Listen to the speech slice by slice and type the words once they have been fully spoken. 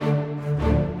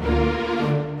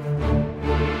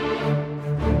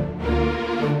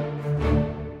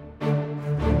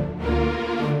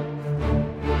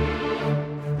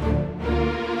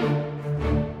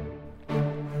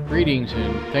Greetings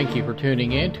and thank you for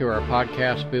tuning in to our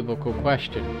podcast, Biblical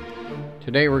Question.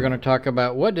 Today we're going to talk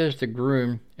about what does the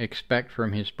groom expect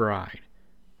from his bride?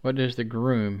 What does the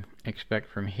groom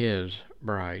expect from his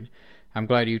bride? I'm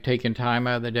glad you've taken time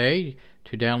out of the day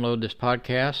to download this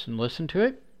podcast and listen to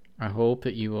it. I hope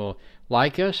that you will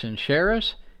like us and share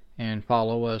us and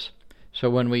follow us. So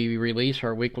when we release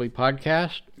our weekly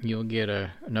podcast, you'll get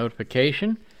a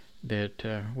notification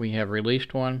that we have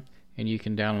released one, and you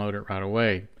can download it right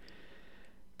away.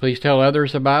 Please tell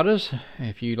others about us.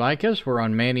 If you like us, we're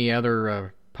on many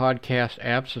other podcast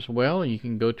apps as well. You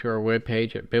can go to our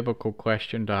webpage at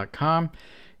biblicalquestion.com,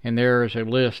 and there is a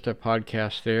list of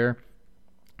podcasts there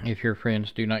if your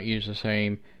friends do not use the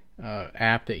same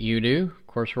app that you do. Of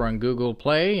course, we're on Google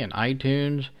Play and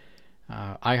iTunes,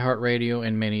 iHeartRadio,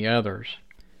 and many others.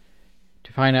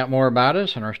 To find out more about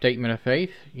us and our statement of faith,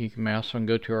 you can also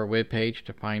go to our webpage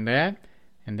to find that.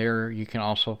 And there you can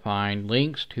also find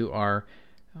links to our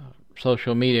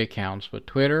social media accounts with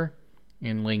Twitter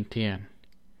and LinkedIn.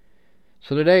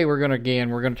 So today we're going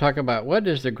to talk about what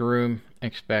does the groom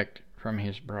expect from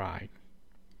his bride?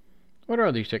 What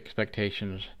are these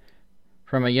expectations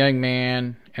from a young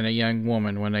man and a young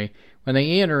woman when they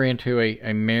enter into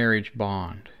a marriage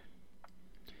bond?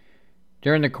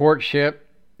 During the courtship,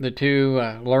 the two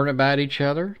learn about each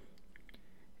other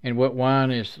and what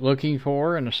one is looking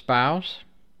for in a spouse.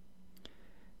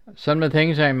 Some of the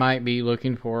things I might be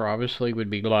looking for, obviously, would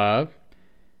be love.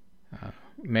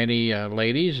 Many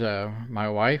ladies, my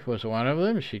wife was one of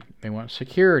them, they want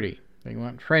security. They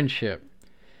want friendship.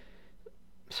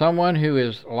 Someone who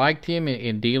is like him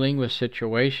in dealing with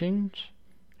situations,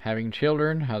 having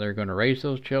children, how they're going to raise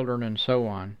those children, and so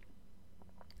on.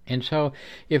 And so,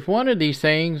 if one of these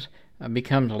things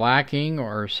becomes lacking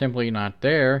or simply not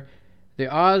there, the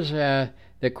odds the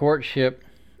courtship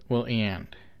will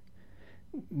end.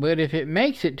 But if it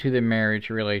makes it to the marriage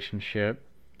relationship,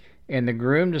 and the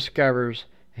groom discovers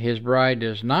his bride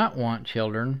does not want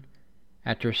children,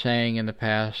 after saying in the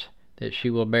past that she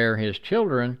will bear his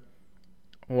children,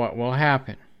 what will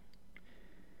happen?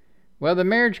 Well, the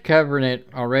marriage covenant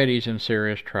already is in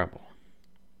serious trouble.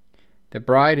 The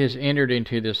bride has entered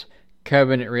into this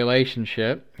covenant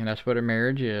relationship, and that's what a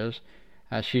marriage is.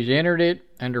 She's entered it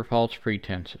under false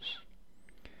pretenses.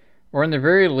 Or in the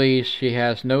very least, she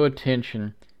has no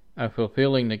intention of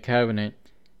fulfilling the covenant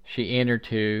she entered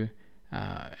to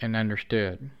and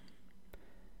understood.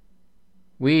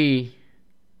 We,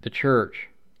 the church,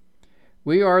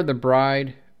 we are the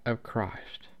bride of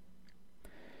Christ.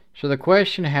 So the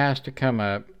question has to come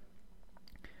up,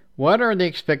 what are the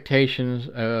expectations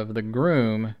of the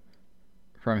groom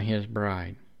from his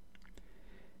bride?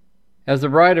 As the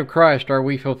bride of Christ, are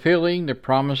we fulfilling the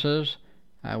promises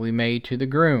we made to the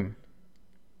groom?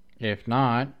 If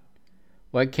not,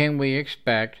 what can we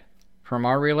expect from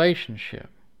our relationship?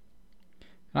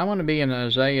 And I want to be in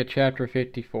Isaiah chapter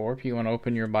 54. If you want to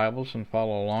open your Bibles and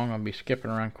follow along, I'll be skipping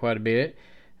around quite a bit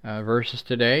verses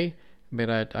today,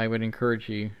 but I would encourage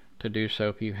you to do so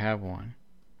if you have one.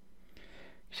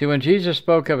 See, when Jesus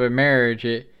spoke of a marriage,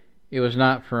 it was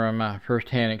not from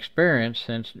first-hand experience,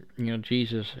 since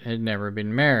Jesus had never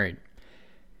been married.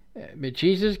 But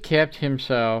Jesus kept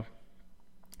himself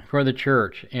for the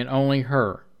church and only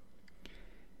her.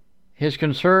 His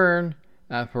concern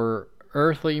for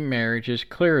earthly marriage is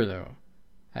clear, though.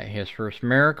 His first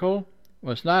miracle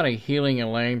was not a healing a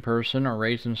lame person or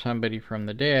raising somebody from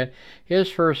the dead.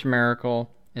 His first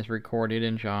miracle is recorded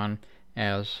in John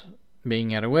as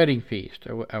being at a wedding feast,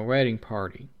 a wedding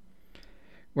party,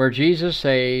 where Jesus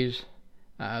saves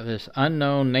this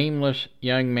unknown, nameless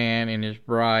young man and his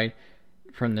bride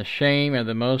from the shame of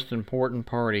the most important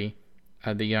party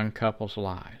of the young couple's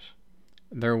lives,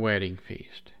 their wedding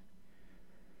feast.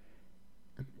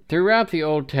 Throughout the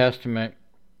Old Testament,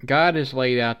 God has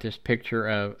laid out this picture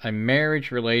of a marriage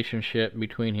relationship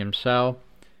between himself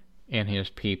and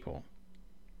his people.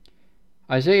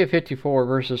 Isaiah 54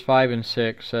 verses 5 and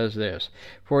 6 says this,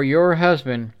 "For your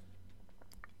husband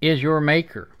is your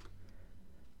maker,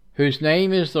 whose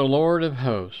name is the Lord of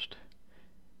hosts,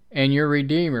 and your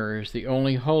Redeemer is the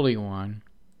only Holy One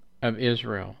of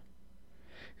Israel,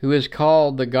 who is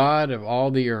called the God of all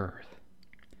the earth.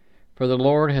 For the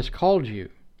Lord has called you,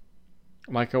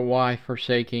 like a wife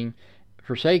forsaken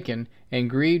and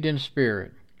grieved in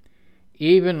spirit,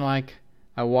 even like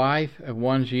a wife of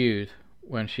one's youth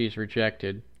when she's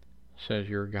rejected, says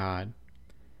your God."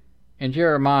 And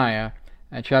Jeremiah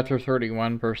chapter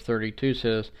 31 verse 32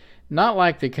 says, "Not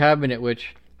like the covenant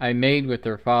which I made with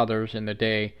their fathers in the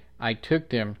day I took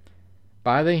them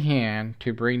by the hand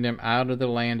to bring them out of the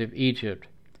land of Egypt,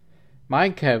 my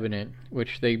covenant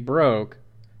which they broke,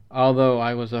 although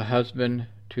I was a husband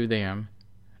to them,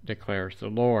 declares the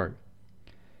Lord.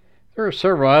 There are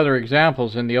several other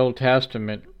examples in the Old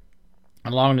Testament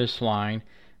along this line.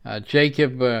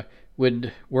 Jacob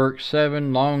would work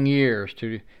 7 long years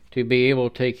to be able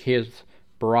to take his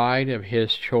bride of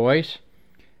his choice,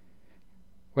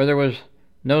 where there was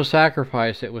no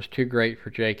sacrifice that was too great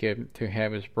for Jacob to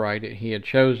have his bride that he had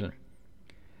chosen.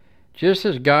 Just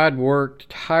as God worked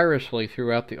tirelessly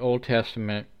throughout the Old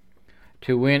Testament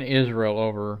to win Israel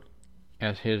over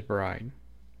as his bride.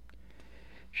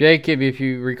 Jacob, if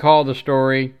you recall the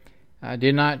story,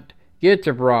 did not get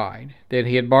the bride that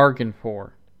he had bargained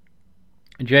for.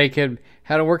 Jacob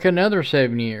had to work another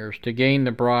 7 years to gain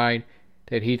the bride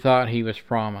that he thought he was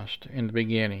promised in the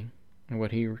beginning and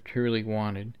what he truly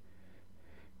wanted.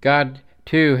 God,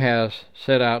 too, has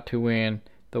set out to win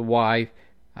the wife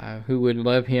who would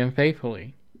love him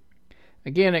faithfully.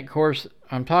 Again, of course,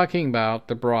 I'm talking about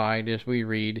the bride as we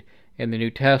read in the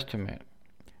New Testament,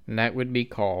 and that would be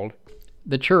called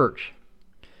the church.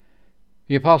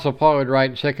 The Apostle Paul would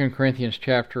write in 2 Corinthians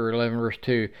chapter 11, verse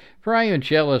 2, "For I am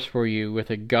jealous for you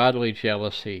with a godly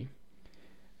jealousy,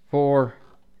 for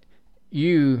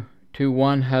you to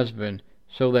one husband,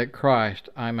 so that Christ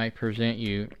I might present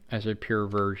you as a pure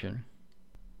virgin."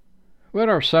 What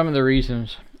are some of the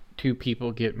reasons two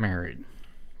people get married?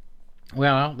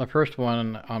 Well, the first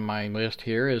one on my list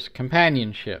here is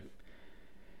companionship.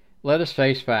 Let us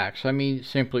face facts. I mean,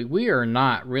 simply, we are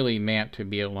not really meant to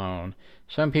be alone.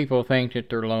 Some people think that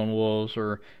they're lone wolves,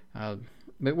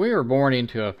 but we were born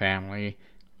into a family.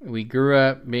 We grew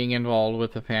up being involved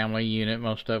with the family unit,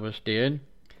 most of us did.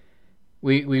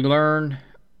 We learned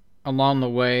along the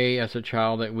way as a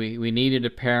child that we needed a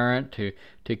parent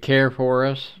to care for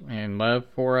us and love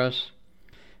for us,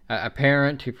 a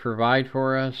parent to provide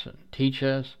for us, and teach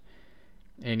us,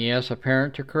 and yes, a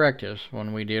parent to correct us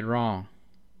when we did wrong.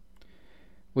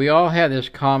 We all have this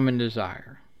common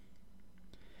desire.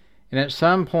 And at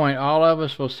some point, all of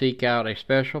us will seek out a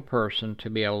special person to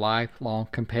be a lifelong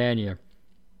companion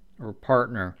or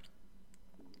partner,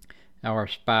 our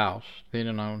spouse,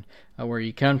 depending on where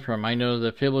you come from. I know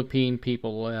the Philippine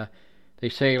people, they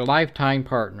say a lifetime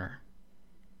partner.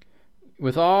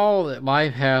 With all that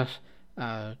life has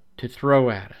to throw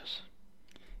at us,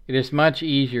 it is much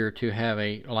easier to have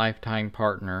a lifetime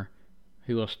partner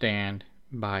who will stand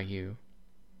by you.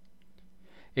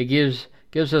 It gives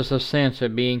us a sense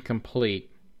of being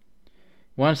complete.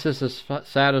 Once this is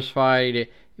satisfied, it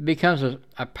becomes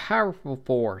a powerful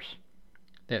force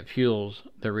that fuels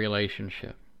the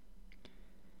relationship.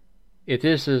 If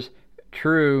this is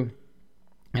true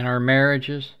in our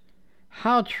marriages,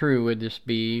 how true would this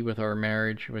be with our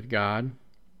marriage with God?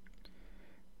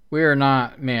 We are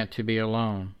not meant to be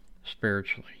alone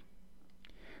spiritually.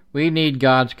 We need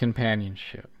God's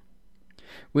companionship.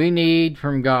 We need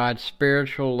from God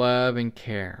spiritual love and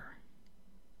care.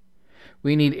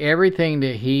 We need everything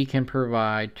that He can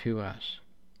provide to us.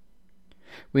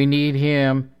 We need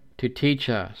Him to teach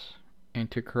us and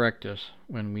to correct us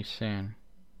when we sin.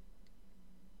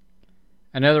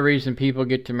 Another reason people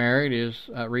get to married is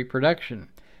reproduction.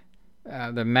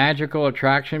 The magical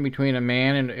attraction between a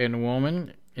man and a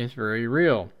woman is very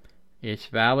real. It's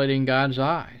valid in God's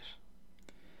eyes.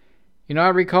 You know, I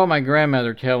recall my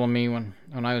grandmother telling me when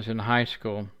I was in high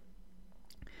school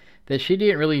that she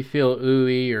didn't really feel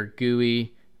ooey or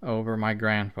gooey over my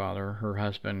grandfather, her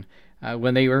husband,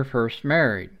 when they were first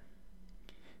married.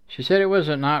 She said it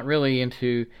wasn't not really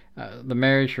into the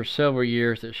marriage for several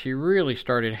years that she really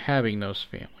started having those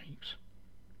feelings.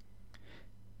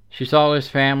 She saw his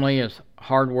family as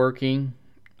hardworking,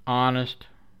 honest,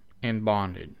 and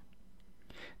bonded.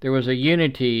 There was a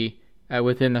unity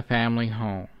within the family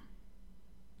home.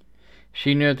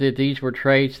 She knew that these were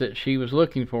traits that she was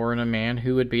looking for in a man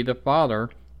who would be the father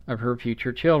of her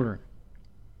future children.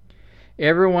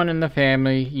 Everyone in the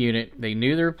family unit, they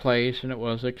knew their place, and it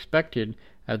was expected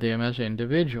of them as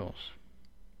individuals.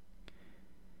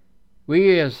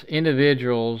 We as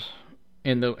individuals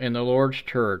in the Lord's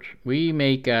church, we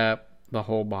make up the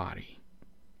whole body.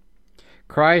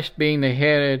 Christ being the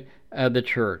head of the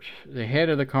church, the head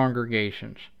of the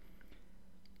congregations,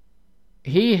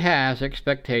 He has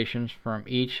expectations from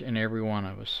each and every one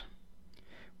of us.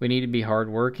 We need to be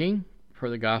hardworking for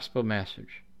the gospel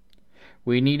message.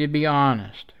 We need to be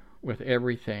honest with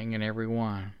everything and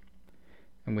everyone.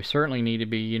 And we certainly need to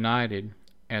be united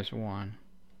as one.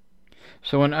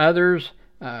 So when others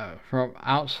from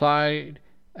outside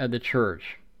of the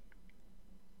church,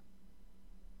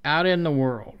 out in the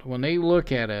world, when they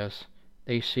look at us,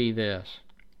 they see this: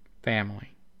 family.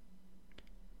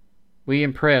 We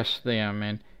impress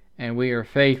them, and we are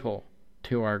faithful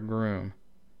to our groom,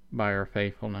 by our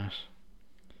faithfulness.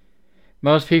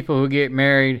 Most people who get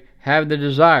married have the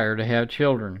desire to have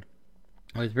children.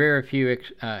 With very few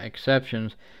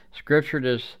exceptions, Scripture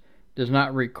does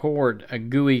not record a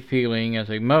gooey feeling as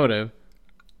a motive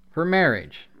for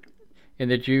marriage. In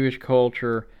the Jewish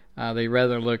culture, they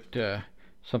rather looked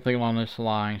something along these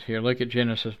lines here. Look at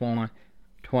Genesis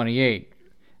 1:28.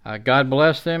 God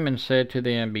blessed them and said to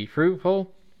them, "Be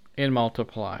fruitful and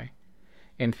multiply,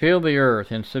 and fill the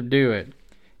earth and subdue it,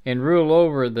 and rule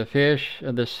over the fish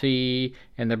of the sea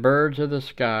and the birds of the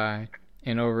sky,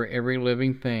 and over every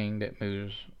living thing that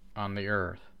moves on the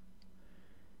earth."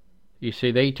 You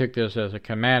see, they took this as a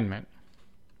commandment.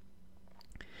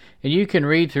 And you can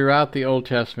read throughout the Old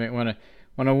Testament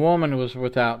when a woman was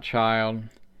without child,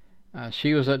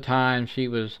 she was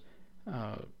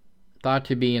thought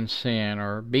to be in sin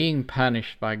or being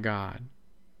punished by God.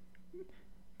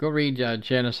 Go read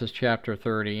Genesis chapter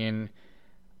 30,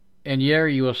 and there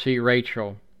you will see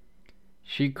Rachel.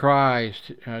 She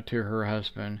cries to her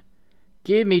husband,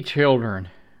 "Give me children,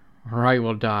 or I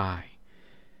will die."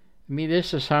 I mean,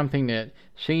 this is something that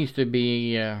seems to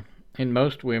be, in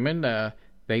most women,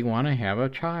 they want to have a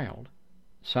child.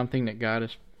 Something that God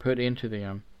has put into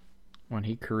them when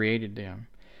He created them.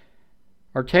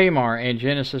 Or Tamar in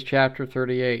Genesis chapter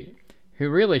 38,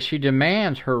 who she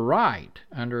demands her right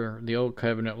under the Old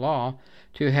Covenant law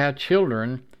to have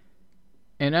children,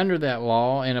 and under that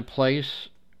law, in a place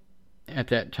at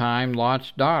that time,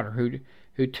 Lot's daughter,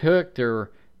 who took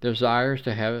their desires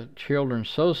to have children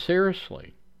so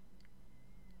seriously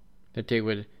that they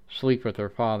would sleep with their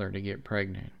father to get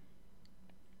pregnant.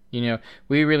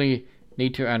 We really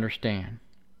need to understand,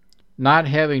 not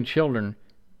having children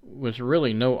was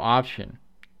really no option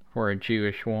for a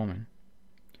Jewish woman.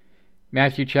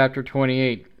 Matthew chapter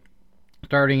 28,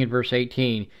 starting in verse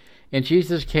 18, "And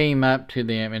Jesus came up to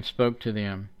them and spoke to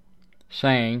them,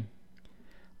 saying,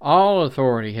 All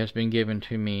authority has been given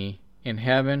to me in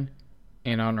heaven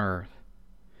and on earth.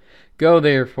 Go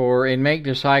therefore and make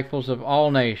disciples of all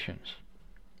nations,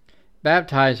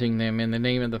 baptizing them in the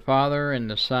name of the Father and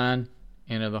the Son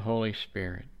and of the Holy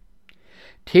Spirit,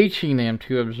 teaching them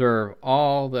to observe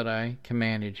all that I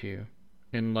commanded you.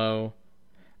 And lo,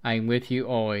 I am with you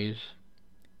always,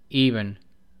 even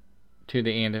to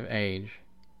the end of age."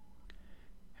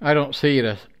 I don't see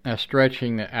it as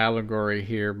stretching the allegory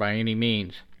here by any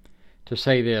means to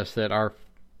say this, that our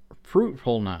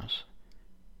fruitfulness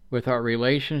with our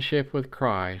relationship with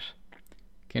Christ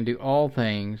can do all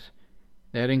things.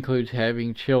 That includes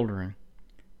having children.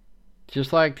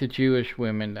 Just like the Jewish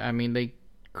women, they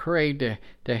crave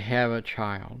to have a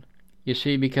child. You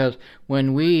see, because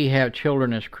when we have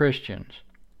children as Christians,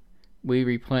 we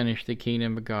replenish the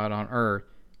kingdom of God on earth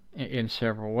in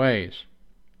several ways.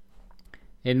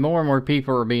 And more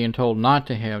people are being told not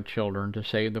to have children to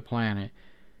save the planet.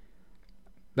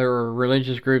 There are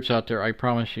religious groups out there, I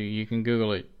promise you can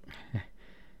Google it.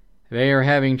 They are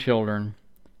having children,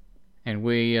 and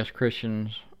we as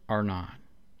Christians are not.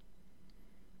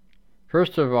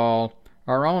 First of all,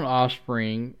 our own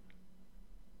offspring,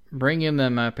 bringing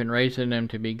them up and raising them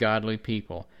to be godly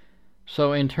people.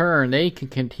 So in turn, they can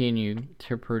continue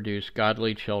to produce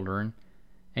godly children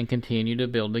and continue to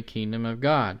build the kingdom of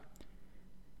God.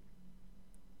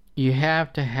 You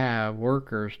have to have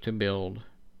workers to build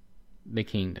the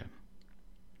kingdom.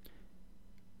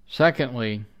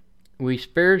 Secondly, we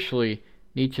spiritually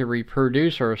need to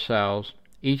reproduce ourselves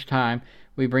each time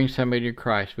we bring somebody to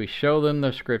Christ. We show them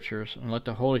the Scriptures and let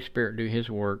the Holy Spirit do His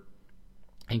work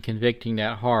in convicting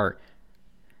that heart.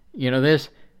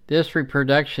 This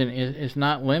reproduction is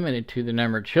not limited to the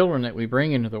number of children that we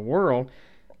bring into the world.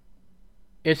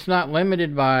 It's not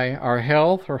limited by our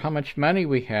health or how much money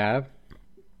we have.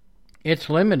 It's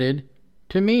limited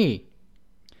to me,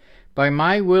 by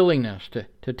my willingness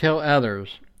to tell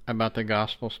others about the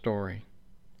gospel story.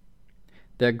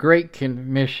 The Great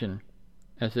Commission,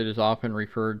 as it is often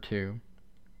referred to.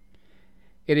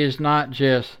 It is not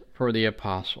just for the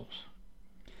apostles.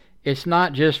 It's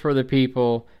not just for the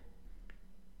people.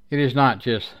 It is not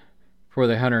just for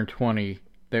the 120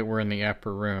 that were in the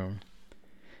upper room.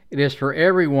 It is for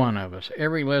every one of us,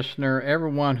 every listener,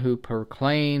 everyone who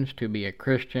proclaims to be a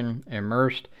Christian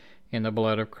immersed in the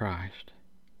blood of Christ.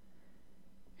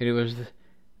 It was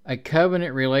a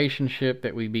covenant relationship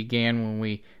that we began when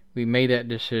we made that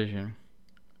decision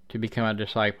to become a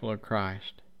disciple of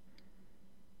Christ.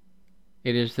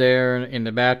 It is there in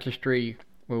the baptistry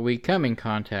where we come in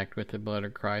contact with the blood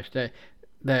of Christ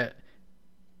that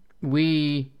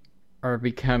we are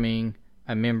becoming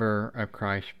a member of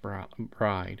Christ's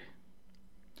bride.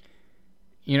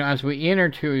 As we enter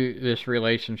into this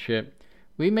relationship,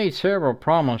 we made several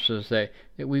promises that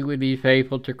we would be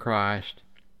faithful to Christ.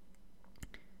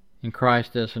 And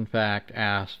Christ does in fact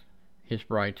ask his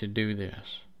bride to do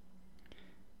this.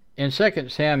 In 2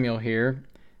 Samuel here,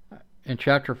 in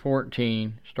chapter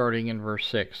 14, starting in verse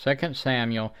 6. 2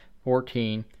 Samuel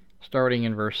 14, starting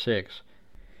in verse 6.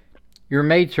 Your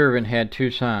maidservant had 2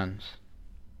 sons,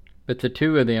 but the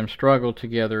 2 of them struggled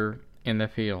together in the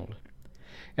field.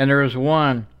 And there was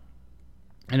no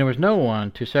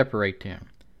one to separate them.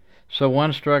 So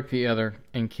one struck the other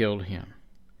and killed him.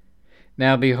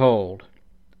 Now behold,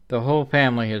 the whole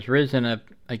family has risen up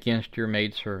against your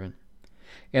maidservant.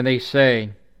 And they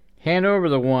say, hand over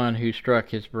the one who struck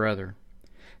his brother,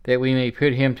 that we may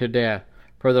put him to death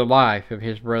for the life of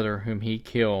his brother whom he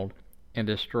killed and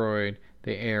destroyed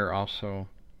the heir also.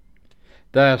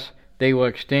 Thus they will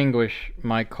extinguish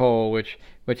my coal which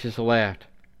is left,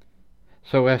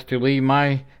 so as to leave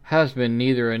my husband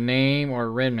neither a name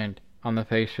or remnant on the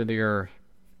face of the earth.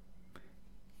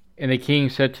 And the king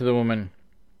said to the woman,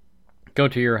 go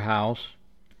to your house,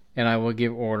 and I will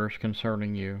give orders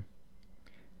concerning you.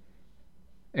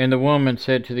 And the woman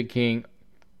said to the king,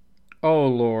 O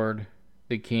Lord,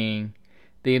 the king,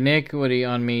 the iniquity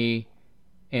on me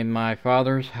and my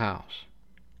father's house,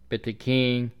 but the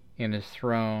king and his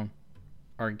throne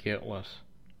are guiltless.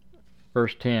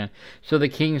 Verse 10. So the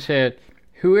king said,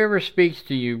 whoever speaks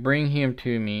to you, bring him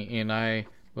to me, and I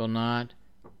will not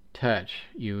touch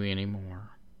you anymore.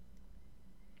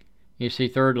 You see,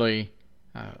 thirdly,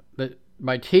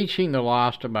 by teaching the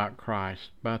lost about Christ,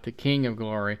 about the King of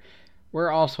Glory,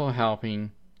 we're also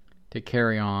helping to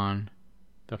carry on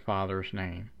the Father's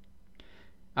name.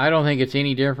 I don't think it's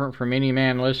any different from any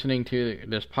man listening to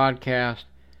this podcast,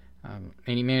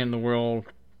 any man in the world.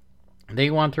 They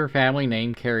want their family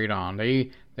name carried on.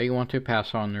 They want to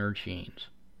pass on their genes.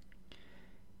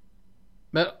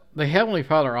 But the Heavenly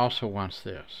Father also wants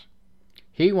this.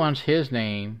 He wants his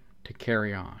name to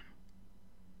carry on.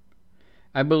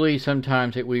 I believe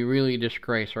sometimes that we really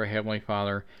disgrace our Heavenly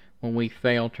Father when we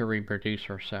fail to reproduce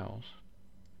ourselves.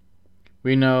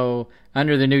 We know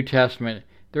under the New Testament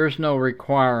there's no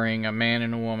requiring a man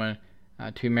and a woman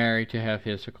to marry to have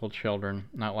physical children,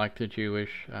 not like the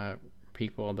Jewish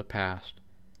people of the past.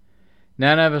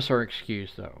 None of us are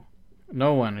excused, though.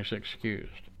 No one is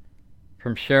excused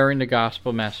from sharing the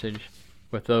gospel message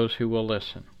with those who will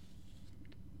listen.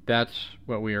 That's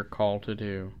what we are called to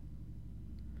do.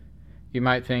 You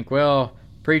might think, well,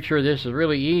 preacher, this is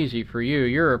really easy for you.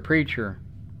 You're a preacher.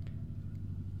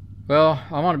 Well,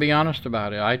 I want to be honest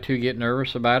about it. I too get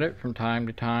nervous about it from time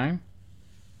to time.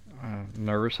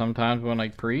 Nervous sometimes when I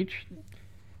preach.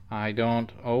 I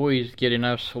don't always get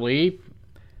enough sleep,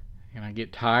 and I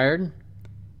get tired.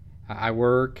 I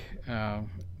work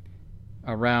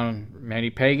around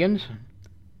many pagans,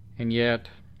 and yet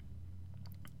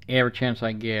every chance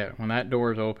I get, when that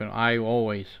door is open, I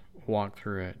always walk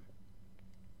through it.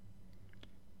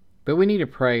 But we need to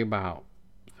pray about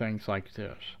things like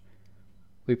this.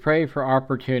 We pray for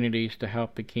opportunities to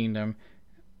help the kingdom,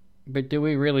 but do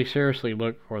we really seriously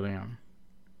look for them?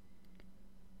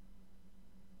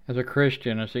 As a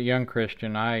Christian, as a young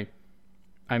Christian, I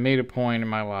made a point in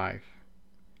my life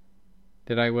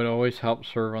that I would always help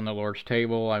serve on the Lord's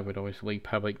table. I would always lead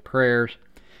public prayers,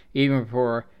 even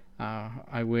before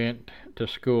I went to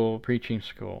school, preaching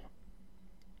school.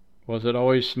 Was it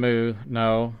always smooth?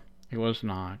 No, it was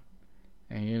not.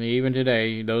 And even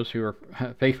today, those who are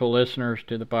faithful listeners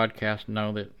to the podcast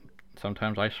know that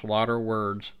sometimes I slaughter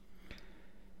words.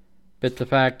 But the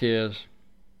fact is,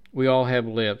 we all have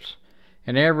lips,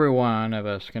 and every one of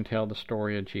us can tell the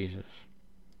story of Jesus.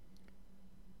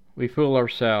 We fool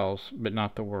ourselves, but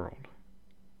not the world.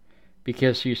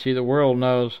 Because, you see, the world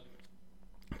knows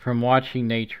from watching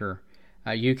nature,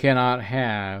 you cannot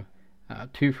have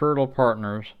 2 fertile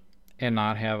partners and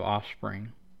not have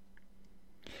offspring.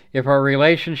 If our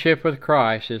relationship with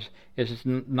Christ is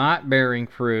not bearing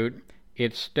fruit,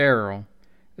 it's sterile,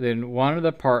 then one of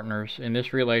the partners in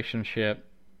this relationship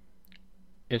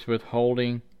is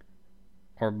withholding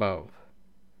or both.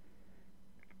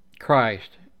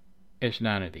 Christ is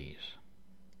none of these.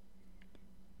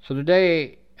 So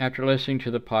today, after listening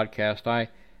to the podcast, I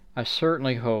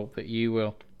certainly hope that you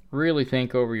will really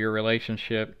think over your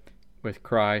relationship with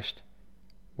Christ,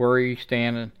 where you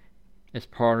stand as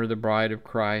part of the bride of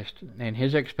Christ, and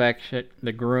his expectation,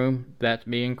 the groom, that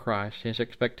being Christ, his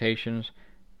expectations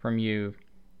from you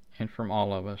and from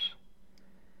all of us.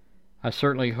 I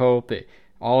certainly hope that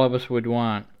all of us would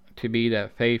want to be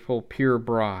that faithful, pure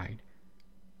bride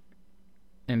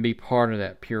and be part of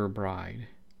that pure bride.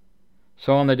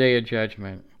 So on the day of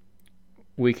judgment,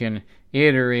 we can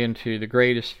enter into the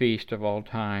greatest feast of all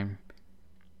time,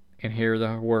 and hear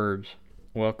the words,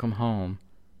 "Welcome home,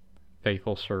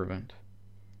 faithful servant."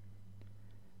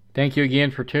 Thank you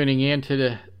again for tuning in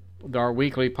to our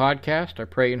weekly podcast. I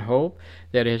pray and hope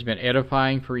that it has been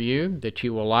edifying for you, that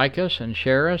you will like us and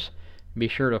share us. Be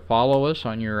sure to follow us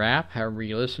on your app, however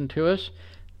you listen to us,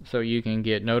 so you can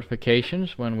get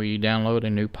notifications when we download a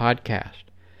new podcast.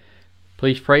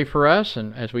 Please pray for us,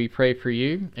 and as we pray for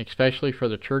you, especially for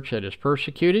the church that is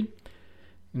persecuted,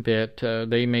 that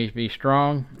they may be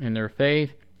strong in their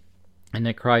faith, and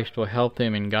that Christ will help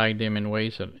them and guide them in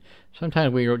ways that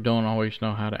sometimes we don't always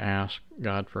know how to ask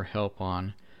God for help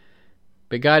on.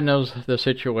 But God knows the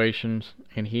situations,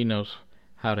 and He knows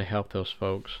how to help those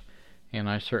folks, and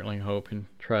I certainly hope and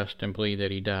trust and believe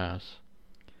that He does.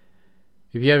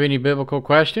 If you have any biblical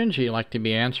questions you'd like to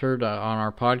be answered on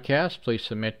our podcast, please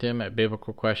submit them at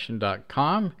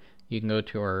biblicalquestion.com. You can go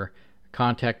to our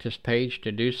Contact Us page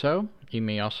to do so. You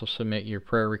may also submit your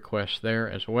prayer requests there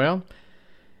as well.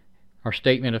 Our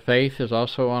statement of faith is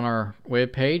also on our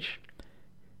webpage,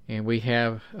 and we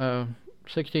have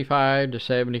 65 to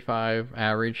 75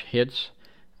 average hits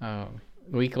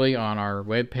weekly on our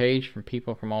webpage from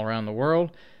people from all around the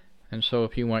world. And so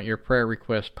if you want your prayer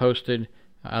request posted,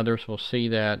 others will see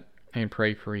that and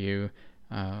pray for you.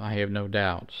 I have no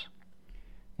doubts.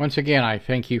 Once again, I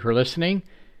thank you for listening.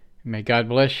 May God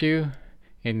bless you,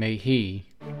 and may He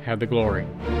have the glory.